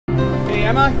Okay,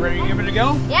 Emma, you ready to give it a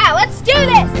go? Yeah, let's do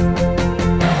this!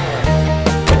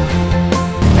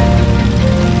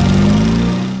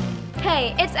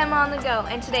 Hey, it's Emma on the Go,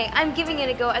 and today I'm giving it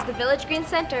a go at the Village Green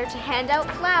Center to hand out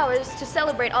flowers to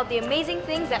celebrate all the amazing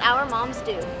things that our moms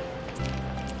do.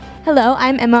 Hello,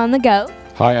 I'm Emma on the Go.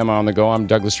 Hi, Emma on the Go. I'm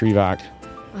Douglas Revac.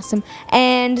 Awesome.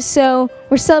 And so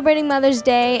we're celebrating Mother's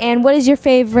Day, and what is your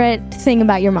favorite thing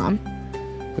about your mom?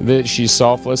 That she's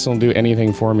selfless and will do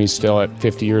anything for me still at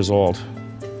 50 years old.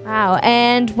 Wow.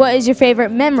 And what is your favorite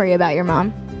memory about your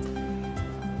mom?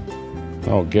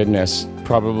 Oh, goodness.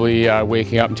 Probably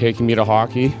waking up and taking me to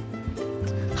hockey.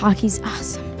 Hockey's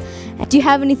awesome. Do you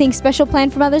have anything special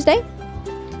planned for Mother's Day?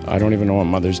 I don't even know what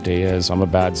Mother's Day is. I'm a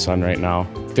bad son right now.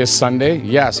 This Sunday?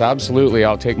 Yes, absolutely.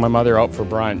 I'll take my mother out for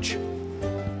brunch.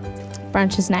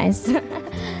 Brunch is nice.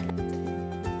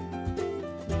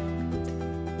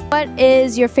 What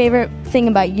is your favorite thing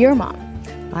about your mom?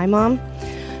 My mom?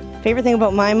 Favorite thing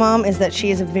about my mom is that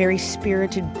she is a very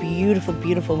spirited, beautiful,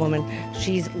 beautiful woman.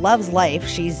 She loves life.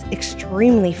 She's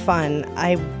extremely fun.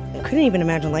 I couldn't even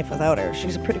imagine life without her.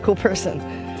 She's a pretty cool person.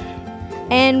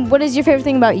 And what is your favorite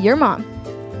thing about your mom?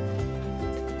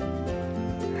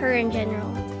 Her in general.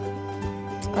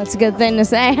 That's a good thing to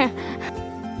say.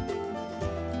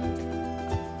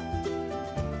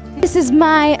 This is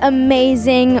my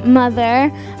amazing mother.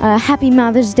 Happy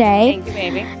Mother's Day. Thank you,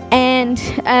 baby. And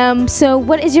so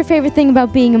what is your favorite thing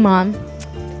about being a mom?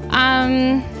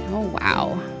 Oh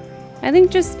wow. I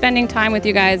think just spending time with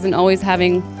you guys and always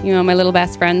having, my little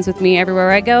best friends with me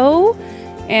everywhere I go.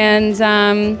 And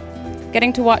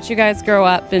getting to watch you guys grow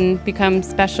up and become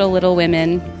special little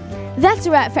women. That's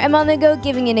a wrap for Emma on the Go,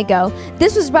 giving it a go.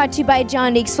 This was brought to you by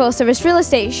John Deeks Full Service Real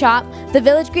Estate Shop, the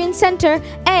Village Green Center,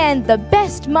 and the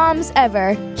best moms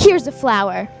ever. Here's a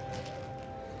flower.